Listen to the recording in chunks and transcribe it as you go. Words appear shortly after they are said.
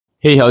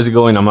Hey, how's it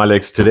going? I'm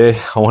Alex. Today,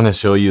 I want to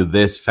show you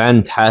this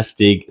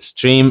fantastic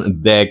stream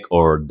deck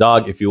or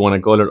dock, if you want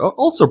to call it, or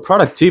also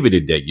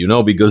productivity deck,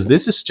 because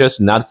this is just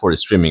not for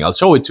streaming. I'll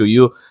show it to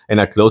you in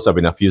a close-up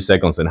in a few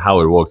seconds and how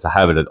it works. I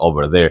have it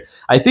over there.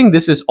 I think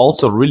this is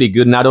also really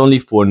good, not only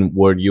for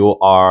where you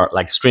are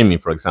like streaming,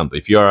 for example,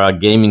 if you're a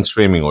gaming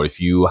streaming or if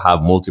you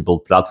have multiple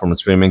platform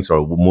streamings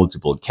or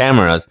multiple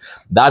cameras,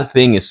 that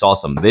thing is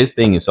awesome. This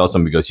thing is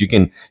awesome because you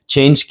can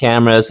change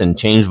cameras and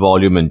change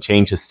volume and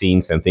change the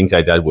scenes and things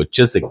like that with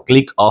just a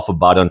click of a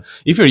button.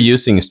 If you're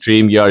using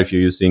StreamYard, if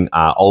you're using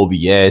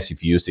OBS,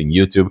 if you're using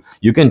YouTube,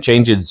 you can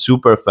change it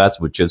super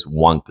fast with just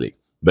one click.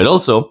 But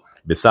also,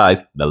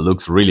 besides, that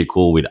looks really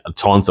cool with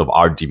tons of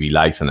RGB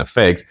lights and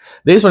effects.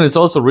 This one is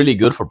also really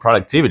good for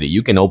productivity.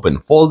 You can open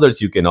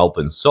folders, you can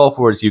open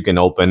softwares, you can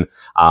open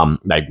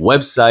like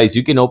websites,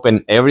 you can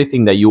open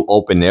everything that you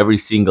open every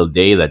single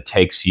day that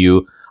takes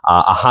you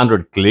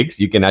 100 clicks.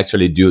 You can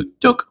actually do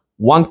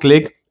one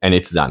click and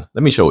it's done.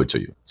 Let me show it to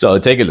you. So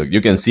take a look.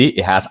 You can see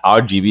it has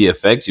RGB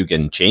effects. You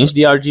can change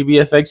the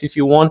RGB effects if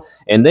you want.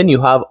 And then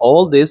you have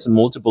all these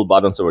multiple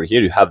buttons over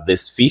here. You have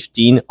this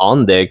 15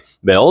 on deck,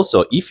 but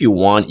also if you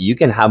want, you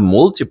can have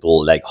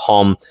multiple like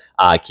home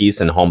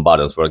keys and home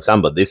buttons. For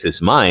example, this is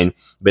mine,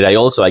 but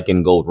I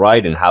can go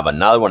right and have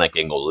another one. I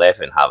can go left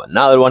and have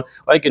another one.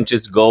 Or I can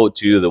just go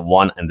to the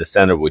one in the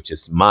center, which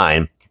is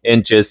mine,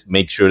 and just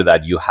make sure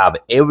that you have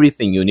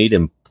everything you need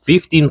in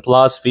 15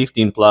 plus,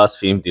 15 plus,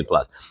 15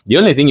 plus. The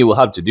only thing you will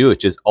have to do is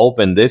just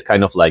open this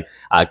kind of like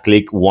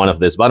click one of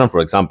this button.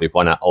 For example, if I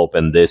want to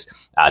open this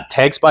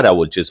text bar, I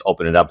will just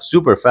open it up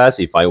super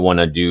fast. If I want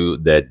to do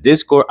the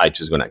Discord, I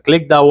just gonna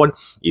click that one.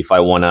 If I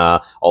want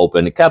to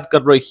open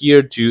CapCut right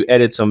here to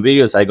edit some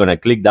videos, I'm gonna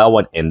click that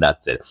one and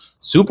that's it.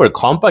 Super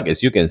compact,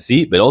 as you can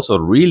see, but also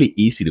really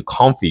easy to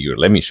configure.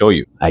 Let me show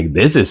you. Like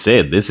this is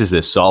it. This is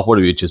the software.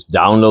 You just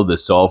download the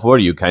software.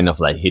 You kind of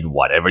like hit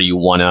whatever you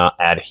want to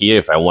add here.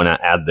 If I want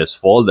to add this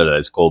folder that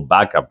is called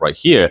backup right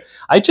here,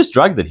 I just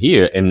dragged it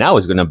here and now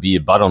it's going to be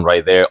a button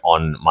right there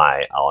on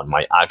my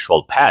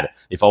actual pad.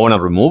 If I want to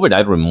remove it,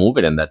 I remove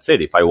it and that's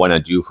it. If I want to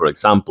do, for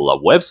example, a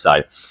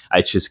website,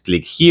 I just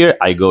click here,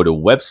 I go to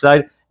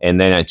website, and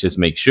then I just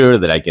make sure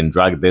that I can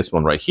drag this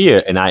one right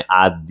here and I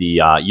add the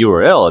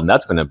URL, and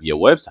that's going to be a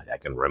website. I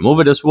can remove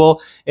it as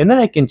well. And then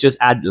I can just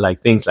add like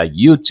things like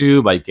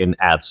YouTube. I can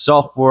add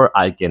software.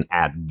 I can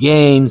add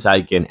games.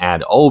 I can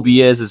add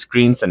OBS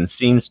screens and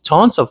scenes,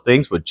 tons of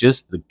things with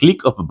just the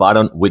click of a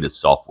button with the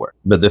software.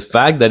 But the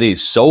fact that it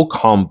is so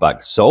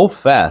compact, so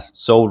fast,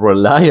 so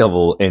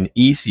reliable and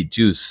easy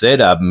to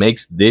set up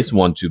makes this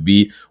one to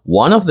be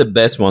one of the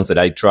best ones that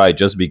I tried,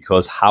 just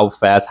because how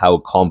fast, how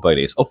compact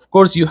it is. Of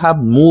course, you have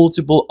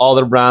multiple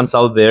other brands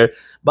out there,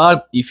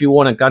 but if you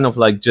want to kind of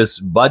like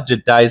just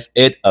budgetize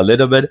it a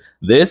little bit,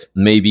 this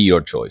may be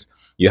your choice.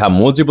 You have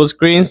multiple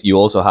screens, you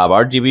also have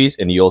RGBs,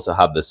 and you also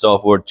have the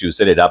software to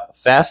set it up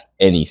fast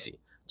and easy.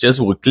 Just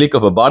with a click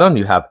of a button,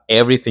 you have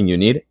everything you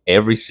need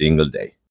every single day.